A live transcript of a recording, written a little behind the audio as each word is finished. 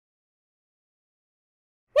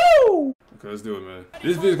Okay, let's do it, man.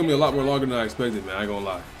 This video's gonna be a lot more longer than I expected, man. I ain't gonna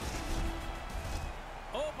lie.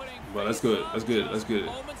 But that's good. That's good. That's good. The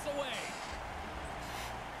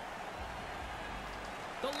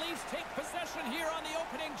Leafs take possession here on the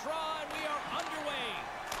opening draw, and we are underway.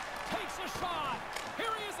 Takes a shot. Here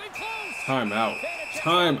he is in close. Time out.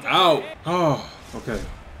 Time out. Oh, okay.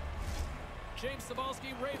 James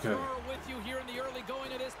Cybulski, Ray Ferraro with you here in the early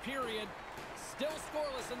going of this period. Still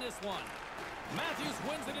scoreless in this one. Matthews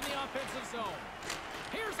wins it in the offensive zone.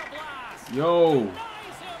 Here's a blast. Yo.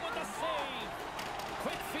 Denies him with a save.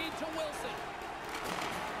 Quick feed to Wilson.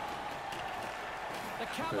 The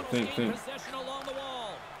Capitals gain possession along the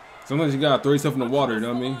wall. Sometimes you gotta throw yourself in the water, you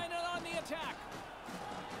know what I mean? On the attack.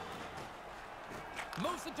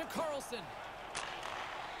 Moves it to Carlson.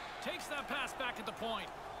 Takes that pass back at the point.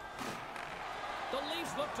 The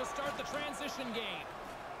Leafs look to start the transition game.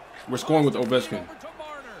 We're scoring with Ovechkin.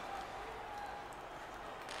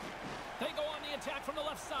 They go on the attack from the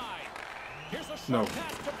left side. Here's a short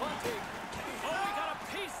pass to Bunting. Oh, he got a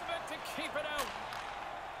piece of it to keep it out.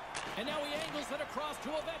 And now he angles it across to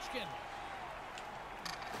Ovechkin.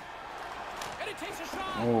 And he takes a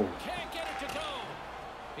shot. Oh. Can't get it to go.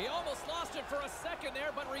 He almost lost it for a second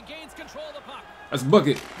there, but regains control of the puck. That's a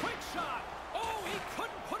bucket. Quick shot. Oh, he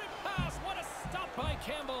couldn't put it past. What a stop by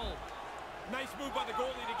Campbell. Nice move by the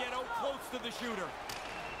goalie to get out close to the shooter.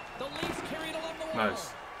 The Leafs carried along the wall.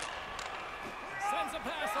 Nice. Sends a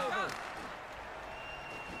pass over.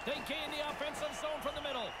 They gain the offensive zone from the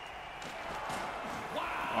middle.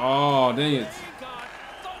 Wow. Oh, dang it. They got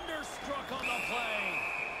thunderstruck on the play.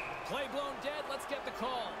 Play blown dead. Let's get the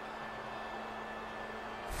call.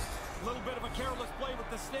 A little bit of a careless play with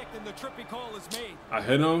the stick, and the trippy call is made. I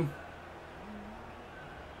hit him.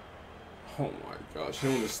 Oh my gosh,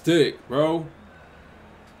 hit on the stick, bro.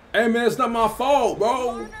 Hey man, it's not my fault,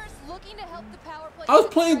 bro. Looking to help the power play. I was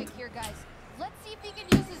playing here, guys. Let's see if he can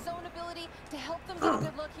use his zone ability to help them get a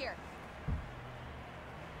good look here.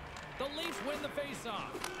 The Leafs win the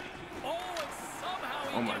faceoff. Oh, and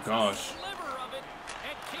somehow he gets gosh. a sliver of it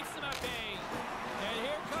and keeps them at bay. And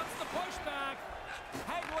here comes the pushback.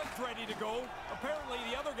 Hagelin's ready to go. Apparently,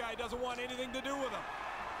 the other guy doesn't want anything to do with him.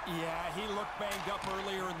 Yeah, he looked banged up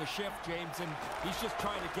earlier in the shift, James, and he's just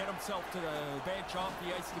trying to get himself to the bench off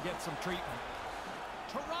the ice to get some treatment.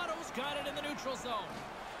 Toronto's got it in the neutral zone.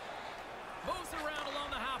 Moves around along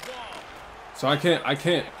the half wall. So I can't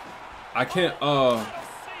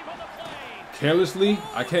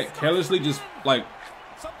carelessly just like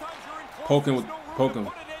poke him. The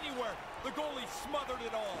goalie smothered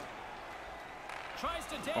it all. Tries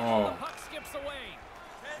to dance, the puck skips away.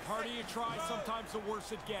 Harder you try, sometimes the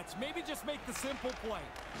worse it gets. Maybe just make the simple play.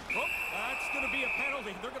 Oh, that's going to be a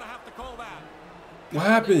penalty. They're going to have to call that. What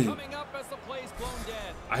happened? Coming up as the play's blown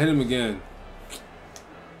dead. I hit him again.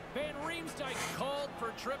 Van Riemsdyk called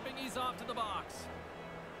for tripping. He's off to the box.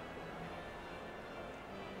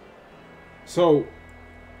 So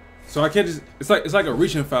I can't just. It's like a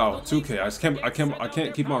reaching foul. 2K. I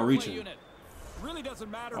can't keep on reaching. Really doesn't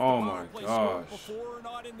matter if oh the my power play scored before or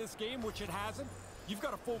not in this game, which it hasn't. You've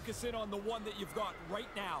got to focus in on the one that you've got right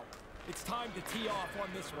now. It's time to tee off on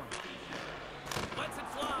this one. Lets it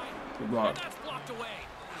fly. Good block. And that's blocked away.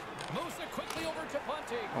 Moves it quickly over to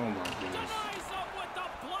Bunting. Oh my goodness. Denies him with the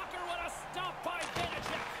blocker. What a stop by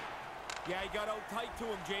Vanacek. Yeah, he got out tight to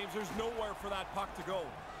him, James. There's nowhere for that puck to go.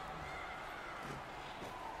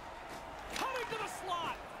 Coming to the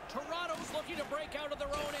slot. Toronto's looking to break out of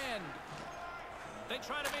their own end. They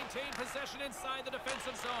try to maintain possession inside the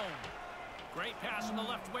defensive zone. Great pass from the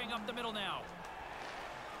left wing up the middle now.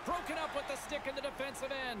 Broken up with the stick in the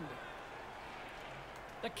defensive end.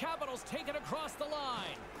 The Capitals take it across the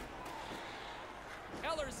line.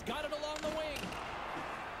 Eller's got it along the wing.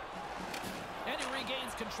 And he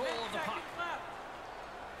regains control of the puck.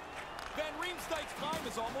 Van Riemsdyk's time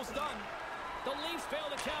is almost done. The Leafs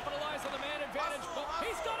fail to capitalize on the man advantage, but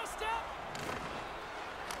he's got a step.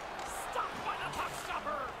 Stopped by the puck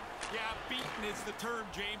stopper. Yeah, beaten is the term,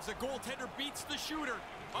 James. The goaltender beats the shooter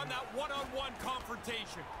on that one-on-one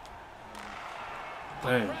confrontation.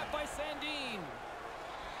 Dang. Grab by Sandin.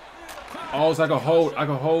 Oh, so I can hold.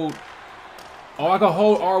 Oh, I can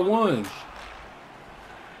hold R1.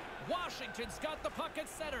 Washington's got the puck at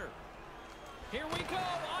center. Here we go.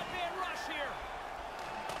 On-man rush here.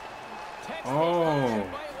 Oh.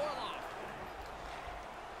 By Orlov.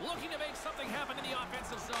 Looking to make something happen in the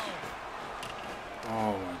offensive zone.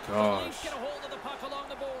 Oh my The gosh. Leafs get a hold of the puck along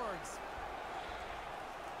the boards.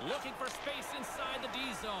 Looking for space inside the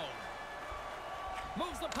D zone.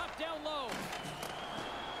 Moves the puck down low.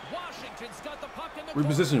 Washington's got the puck in the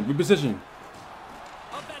Reposition.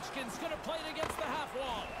 Ovechkin's going to play it against the half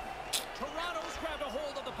wall. Toronto's grabbed a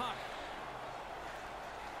hold of the puck.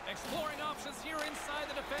 Exploring options here inside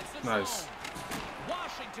the defensive zone.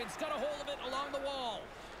 Washington's got a hold of it along the wall.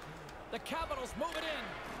 The Capitals move it in.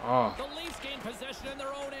 The Leafs gain possession in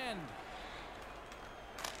their own end.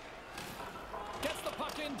 Gets the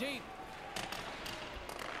puck in deep.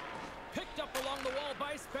 Picked up along the wall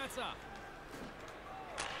by Spezza.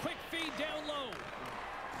 Quick feed down low.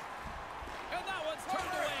 And that one's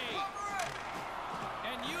turned away.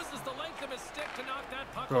 And uses the length of his stick to knock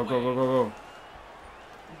that puck away. Go.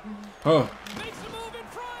 Huh. Makes a move in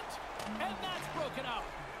front. And that's broken up.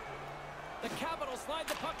 The Capitals slide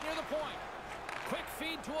the puck near the point. Quick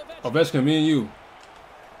feed to Ovechkin. Ovechkin, me and you.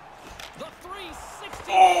 The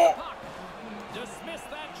 360 puck. Dismiss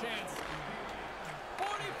that chance.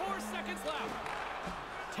 44 seconds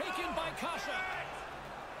left. Taken by Kasha.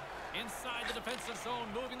 Inside the defensive zone,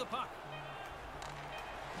 moving the puck.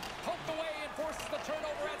 Poked away and forces the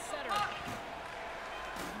turnover at center.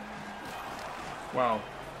 Wow.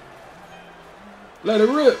 Let it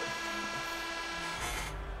rip.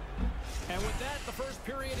 And with that, the first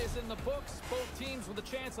period is in the books. Both teams with a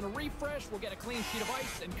chance and a refresh will get a clean sheet of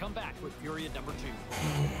ice and come back with period number 2.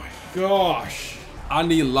 Oh my gosh. I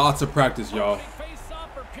need lots of practice, y'all. Face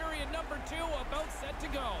off for period number 2, about set to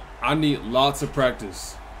go. I need lots of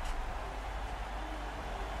practice.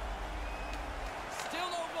 Still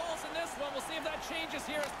no goals in this one. We'll see if that changes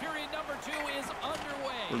here as period number 2 is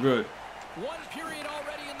underway. We're good. One period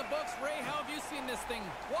already in the books. Ray, how have you seen this thing?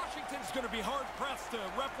 Washington's going to be hard-pressed to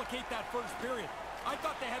replicate that first period. I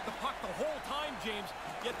thought they had the puck the whole time, James,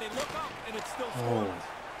 yet they look up and it's still scoreless.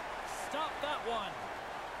 Stop that one.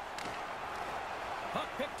 Puck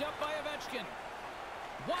picked up by Ovechkin.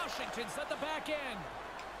 Washington's at the back end.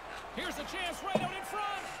 Here's a chance right out in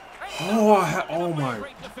front. Oh my.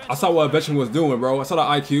 I saw what Ovechkin was doing, bro. I saw the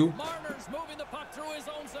IQ. Marner's moving the puck through his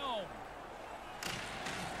own zone.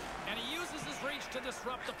 And he uses his reach to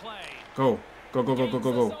disrupt the play. Go. On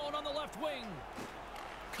the left wing.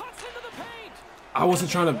 Cuts into the paint. I wasn't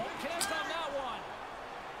trying to. Connect on that one.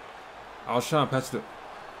 I was trying to pass it.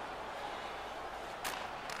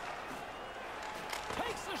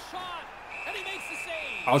 Takes the shot, and he makes the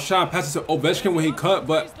save. I was trying to pass it to Ovechkin when he cut,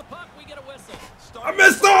 but The puck, we get a whistle. I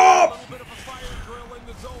messed up. A little bit of a fire drill in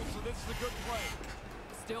the zone, so this is a good play.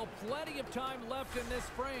 Still plenty of time left in this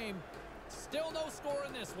frame. Still no score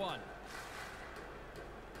in this one.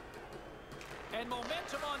 And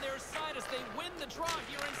momentum on their side as they win the draw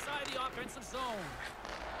here inside the offensive zone.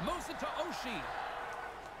 Moves it to Oshie.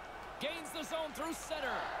 Gains the zone through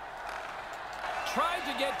center. Tried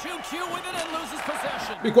to get too cute with it and loses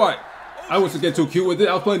possession. Be quiet. I wasn't getting too cute with it.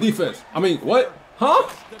 I was playing defense. I mean, what? Huh?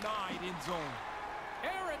 Denied in zone.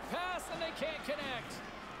 Errant pass and they can't connect.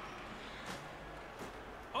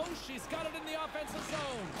 Oshie's got it in the offensive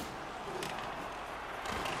zone.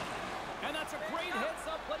 And that's a great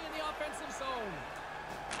heads-up play in the offensive zone.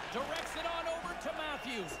 Directs it on over to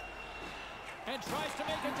Matthews. And tries to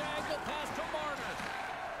make a diagonal pass to Marner.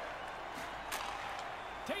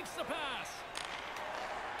 Takes the pass.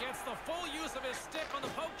 Gets the full use of his stick on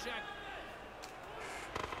the poke check.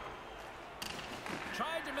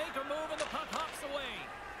 Tried to make a move and the puck hops away.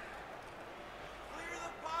 Clear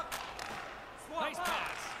the puck. Nice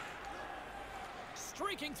pass.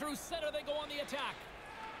 Streaking through center, they go on the attack.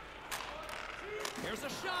 Here's a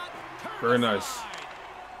shot. Very nice.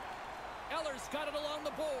 Eller's got it along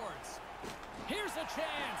the boards. Here's a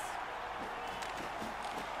chance.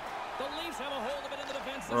 The Leafs have a hold of it in the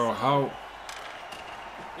defensive Bro, zone. how?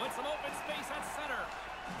 With some open space at center.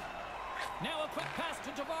 Now a quick pass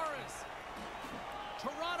to Tavares.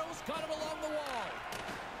 Toronto's got it along the wall.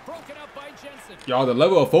 Broken up by Jensen. Y'all, the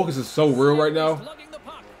level of focus is so real right now. Lugging the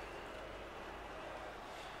puck.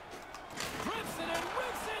 Grips it and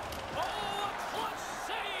rips it. Oh, a clutch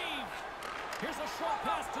save. Here's a short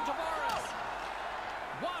pass to Tavares.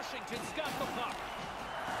 Washington's got the puck.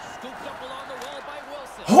 Scooped up along the wall by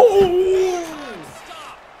Wilson. Oh!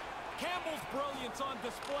 Stop. Campbell's brilliance on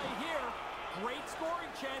display here. Great scoring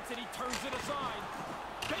chance, and he turns it aside.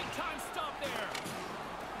 Big time stop there.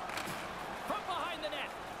 From behind the net.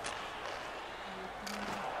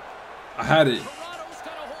 I had it. Toronto's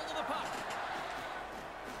got a hold of the puck.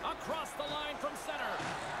 Across the line from center.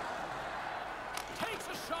 Takes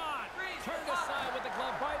a shot. Turned aside with the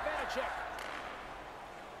glove by Vanacek.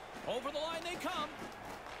 Over the line they come.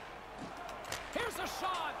 Here's a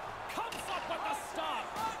shot. Comes up with the stop.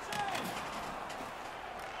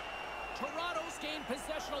 Toronto's gained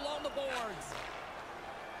possession along the boards.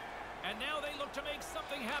 And now they look to make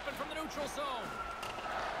something happen from the neutral zone.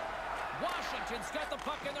 Washington's got the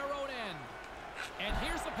puck in their own end. And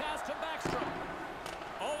here's the pass to Backstrom.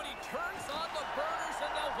 Oh, and he turns on the burners,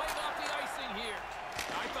 and they'll wave off the icing here.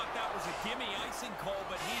 I thought that was a gimme icing call,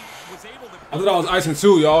 but he was able to... I thought that was icing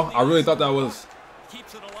too, y'all. I really thought that was.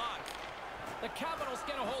 Keeps it alive. The Capitals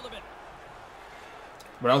get a hold of it.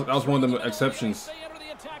 But that was one of them exceptions. They enter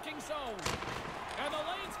the attacking zone. And the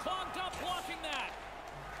lane's clogged up blocking that.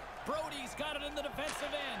 Brody's got it in the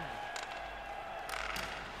defensive end.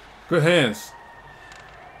 Good hands.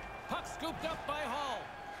 Puck scooped up by Hall.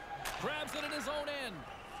 Grabs it in his own end.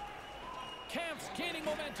 Camp's gaining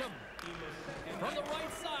momentum. From the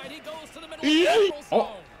right side, he goes to the middle of the Capitals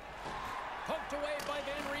zone. Poked away by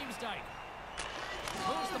Van Riemsdyk.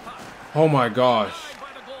 Moves the puck. Oh my gosh. By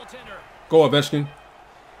the goaltender. Go Ovechkin.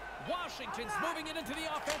 Washington's moving it into the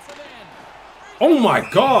offensive end. Oh my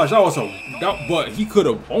gosh, that was but he could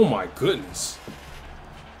have. Oh my goodness.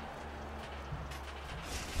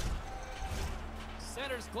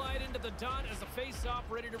 Centers glide into the dot as a face-off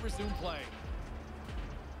ready to resume play.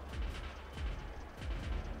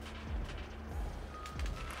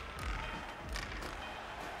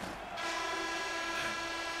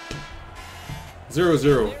 Zero.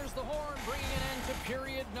 There's the horn, bringing an end to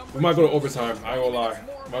period number We might go to 2. overtime. I ain't gonna lie.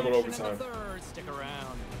 We might go to overtime. Third. Stick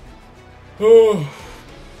around.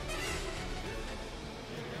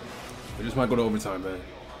 We just might go to overtime, man.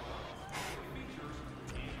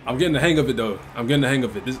 I'm getting the hang of it though. I'm getting the hang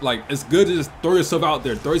of it. This like it's good to just throw yourself out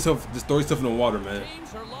there. Throw yourself in the water, man.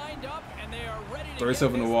 Teams are lined up and they are ready to Throw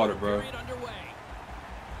yourself in the water, bro. And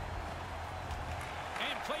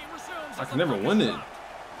play resumes. I can never win it.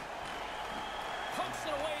 Pokes it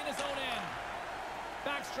away in his own end.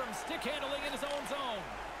 Backstrom stick handling in his own zone.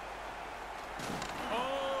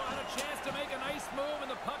 Oh, had a chance to make a nice move and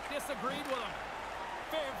the puck disagreed with him.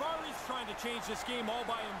 Vari's trying to change this game all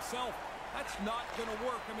by himself. That's not going to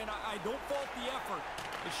work. I mean, I don't fault the effort.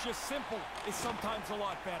 It's just simple. It's sometimes a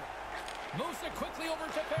lot better. Moves it quickly over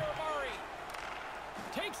to Vari.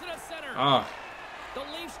 Takes it at center. The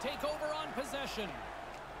Leafs take over on possession.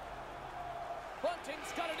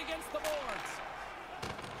 Bunting's got it against the boards.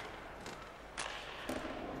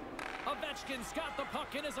 Ovechkin's got the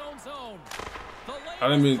puck in his own zone. The I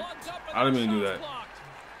didn't mean to do that. Blocked.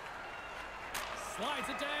 Slides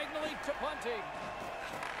it diagonally to Bunting.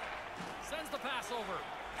 Sends the pass over.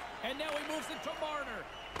 And now he moves it to Marner.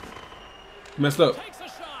 Messed up. Takes a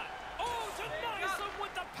shot. Oh, denies him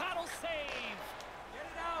with the paddle save. Get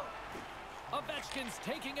it out. Ovechkin's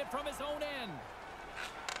taking it from his own end.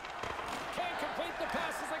 Can't complete the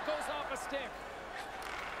pass as it goes off a stick.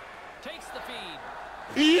 Takes the feed.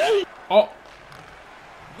 Oh.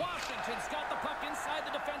 Washington's got the puck inside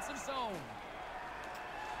the defensive zone.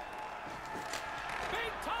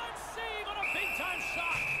 Big time save on a big time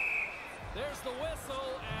shot. There's the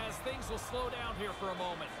whistle as things will slow down here for a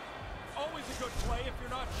moment. Always a good play if you're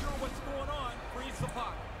not sure what's going on. Freeze the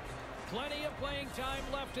puck. Plenty of playing time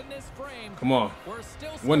left in this frame. Come on. We're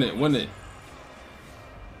still win it.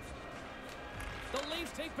 The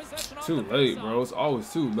Leafs take possession on Too the late, faceoff. bro. It's always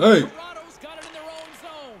too late. Toronto's got it in their own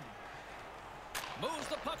zone. Moves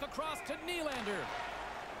the puck across to Nylander.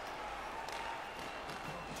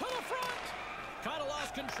 To the front. Kind of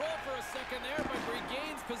lost control for a second there, but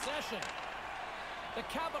regains possession. The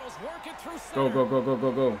Capitals work it through center.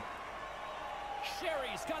 Go.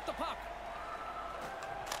 Sherry's got the puck.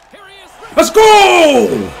 Here he is. Let's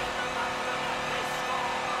go!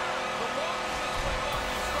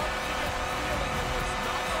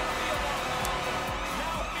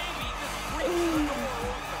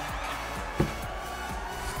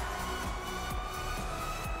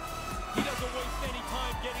 He doesn't waste any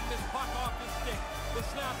time getting this puck off his stick. The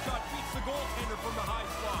snapshot beats the goaltender from the high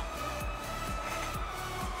slot.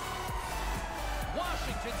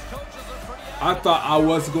 Washington's coaches are pretty I thought I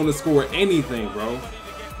wasn't going to score anything, bro. To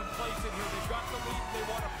get complacent here. They've got the lead. They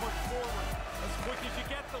want to push forward. As quick as you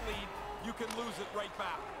get the lead, you can lose it right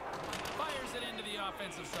back. Fires it into the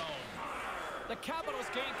offensive zone. The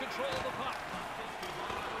Capitals gain control of the puck.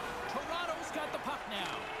 Toronto's got the puck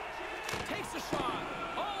now. Takes a shot.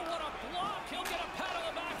 Oh, what a block. He'll get a pat on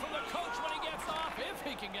the back from the coach when he gets off, if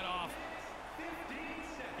he can get off.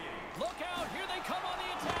 Look out. Here they come on the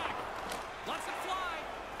attack. Lets it fly.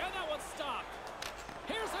 And that one's stopped.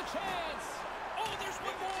 Here's a chance. Oh, there's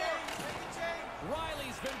one more.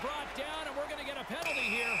 Riley's been brought down, and we're going to get a penalty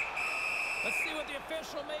here. Let's see what the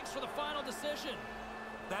official makes for the final decision.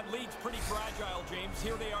 That lead's pretty fragile, James.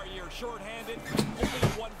 Here they are. You're shorthanded. Only a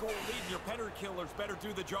one-goal lead, and your penalty killers better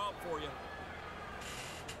do the job for you.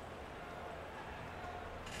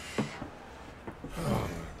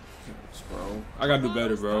 Bro, I gotta do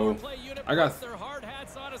better, bro. I got. Their hard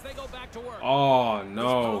hats on as they go back to work. Oh This no.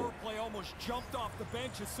 power play almost jumped off the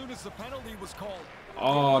bench as soon as the penalty was called.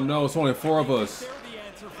 Oh no, it's only 4 of us. They're the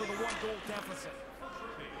answer for the 1-goal deficit.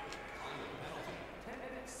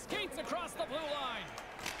 Skates across the blue line.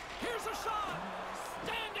 Here's a shot.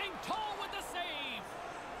 Standing tall with the save.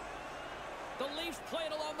 The Leafs play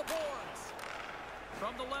it along the boards.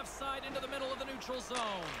 From the left side into the middle of the neutral zone.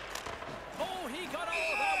 Oh, he got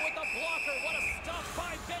all of that with the blocker. What a stop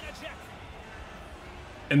by Beneček.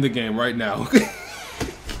 In the game right now.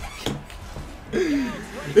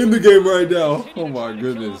 In the game right now. Oh my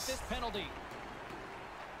goodness.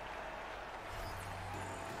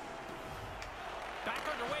 Back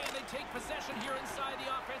underway and they take possession here inside the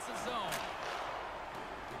offensive zone.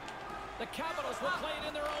 The Capitals will play it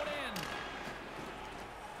in their own end.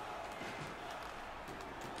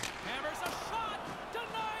 Hammers a shot.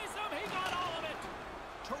 Denies him. He got all of it.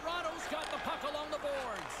 Toronto's got the puck along the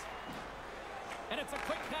boards. And it's a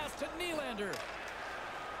quick pass to Nylander.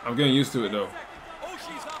 I'm getting used to it though. Oh,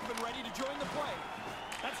 she's up and ready to join the play.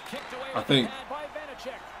 That's kicked away I think. by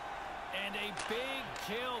Beneček. And a big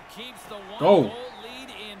kill keeps the 1-goal lead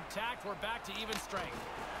intact. We're back to even strength.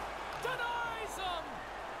 Denies him.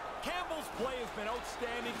 Campbell's play has been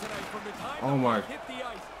outstanding tonight from the time he hit the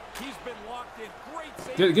ice. He's been locked in. Great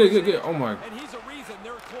save. Get. Oh my. And he's a reason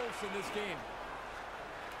they're close in this game.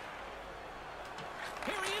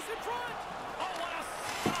 Here he is in front. Oh, what a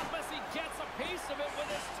stop as he gets a piece of it with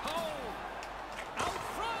his toe. Out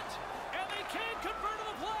front, and they can't convert to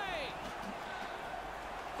the play.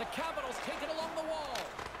 The Capitals take it along the wall.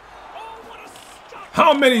 Oh, what a stop.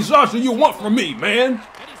 How many shots do you want from me, man?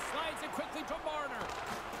 And he slides it quickly to Marner.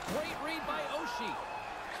 Great read by Oshie.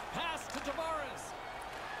 Pass to Tavares.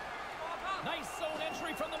 Nice zone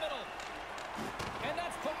entry from the middle. And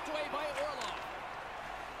that's poked away by Orlov.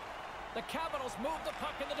 The Capitals move the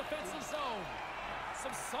puck in the defensive zone.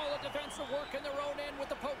 Some solid defensive work in their own end with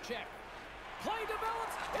the poke check. Play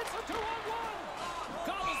develops. It's a 2-on-1.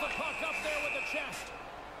 Gobbles the puck up there with the chest.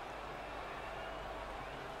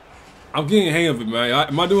 I'm getting the hang of it, man.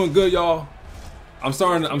 Am I doing good, y'all? I'm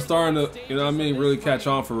starting to, you know what I mean, really catch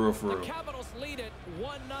on for real, The Capitals lead it 1-0.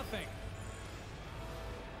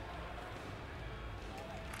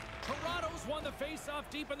 Toronto's won the face-off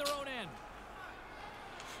deep in their own end.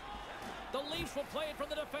 The Leafs will play it from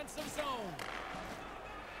the defensive zone.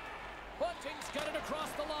 Bunting's got it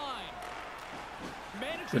across the line.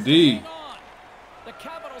 Manages to hang on. The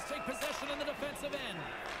Capitals take possession in the defensive end.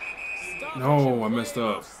 No, I messed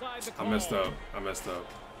up. I messed up.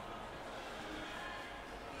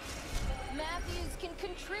 Matthews can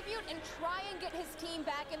contribute and try and get his team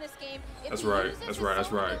back in this game. That's right.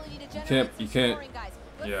 You can't.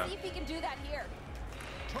 Yeah. Let's see if he can do that here.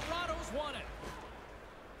 Toronto's won it.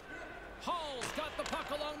 Hall's got the puck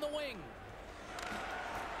along the wing.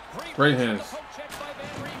 Great hands. By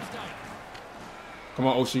Come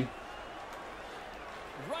on, Oshie.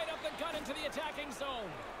 right up the gut into the attacking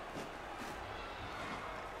zone.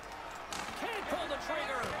 Can't pull the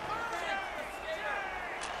trigger.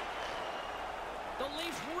 The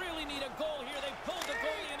Leafs really need a goal here. They pulled the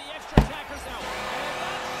goalie and the extra attackers out. And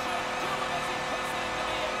that should do it as he puts it into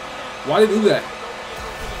the empty net. Why did they do that?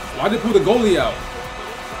 Why did they pull the goalie out?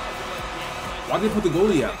 Why did they put the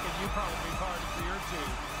goalie out?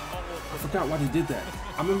 I forgot why they did that.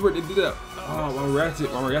 I remember they did that. Oh, I reacted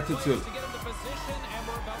to it.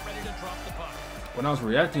 When I was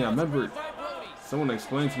reacting, I remembered someone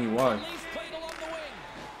explained to me why.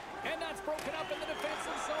 And that's broken up in the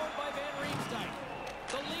defensive zone by Van Riemsdyk.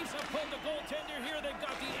 The Leafs have pulled the goaltender here. They've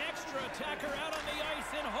got the extra attacker out on the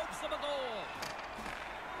ice in hopes of a goal.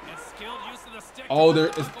 And skilled use of the stick.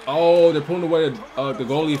 They're pulling away the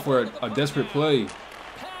goalie for a desperate play.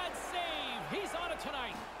 Pad save. He's on it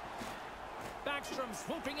tonight. Backstrom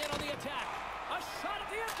swooping in on the attack. A shot at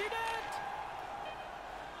the empty net.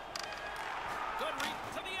 Good reach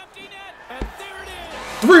to the empty net. And there it is.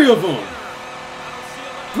 Three of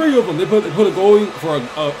them. They put a goalie for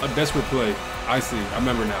a desperate play. I see. I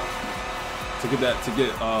remember now. To get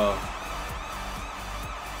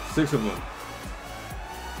 6 of them.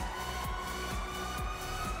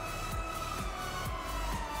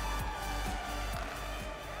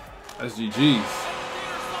 That's GG's.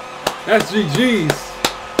 That's GG's.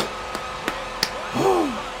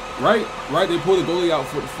 right. They pulled the goalie out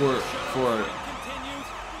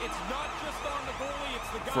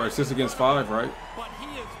for assist against 5, right? But he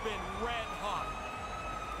has been red hot.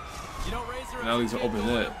 You know, Razor, now he's an open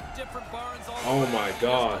net. Oh my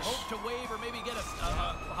gosh.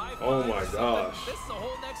 Oh my gosh. This is a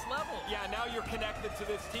whole next level. Yeah, now you're connected to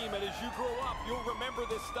this team, and as you grow up, you'll remember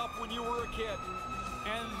this stuff when you were a kid.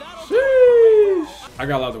 And that'll Sheesh. I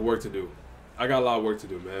got a lot of work to do. I got a lot of work to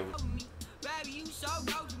do, man.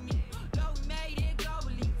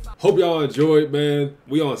 Hope y'all enjoyed, man.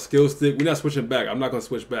 We on skill stick. We're not switching back. I'm not gonna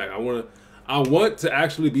switch back. I want to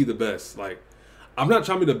actually be the best. Like, I'm not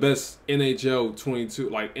trying to be the best NHL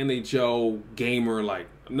 22, like NHL gamer. Like,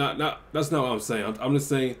 that's not what I'm saying. I'm just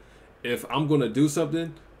saying, if I'm gonna do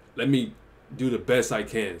something, let me do the best I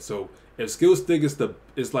can. So if skill stick is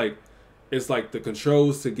it's like the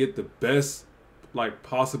controls to get the best like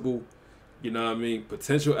possible, you know what I mean,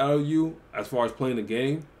 potential out of you as far as playing the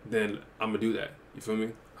game, then I'm gonna do that. You feel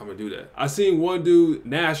me? I'm gonna do that. I seen one dude,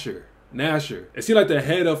 Nasher. Is he like the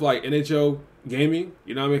head of like NHL gaming?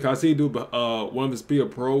 You know what I mean? Cause I seen him do one of his Be a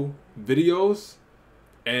Pro videos,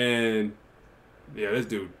 and yeah, this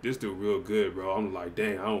dude real good, bro. I'm like,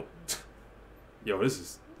 dang, I don't. Yo, this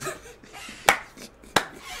is.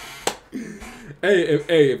 Hey,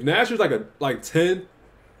 if Nasher's like 10,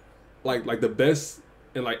 like the best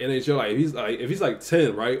in like NHL, like if he's like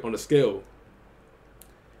 10, right, on the scale,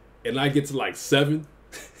 and I get to like 7.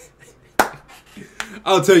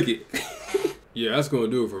 I'll take it. Yeah, that's gonna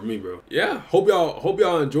do it for me, bro. Yeah, hope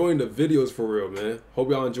y'all enjoying the videos for real, man. Hope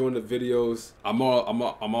y'all enjoying the videos. I'm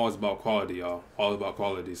always about quality, y'all. All about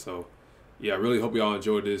quality. So yeah, I really hope y'all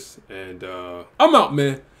enjoyed this. And I'm out,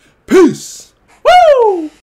 man. Peace. Woo!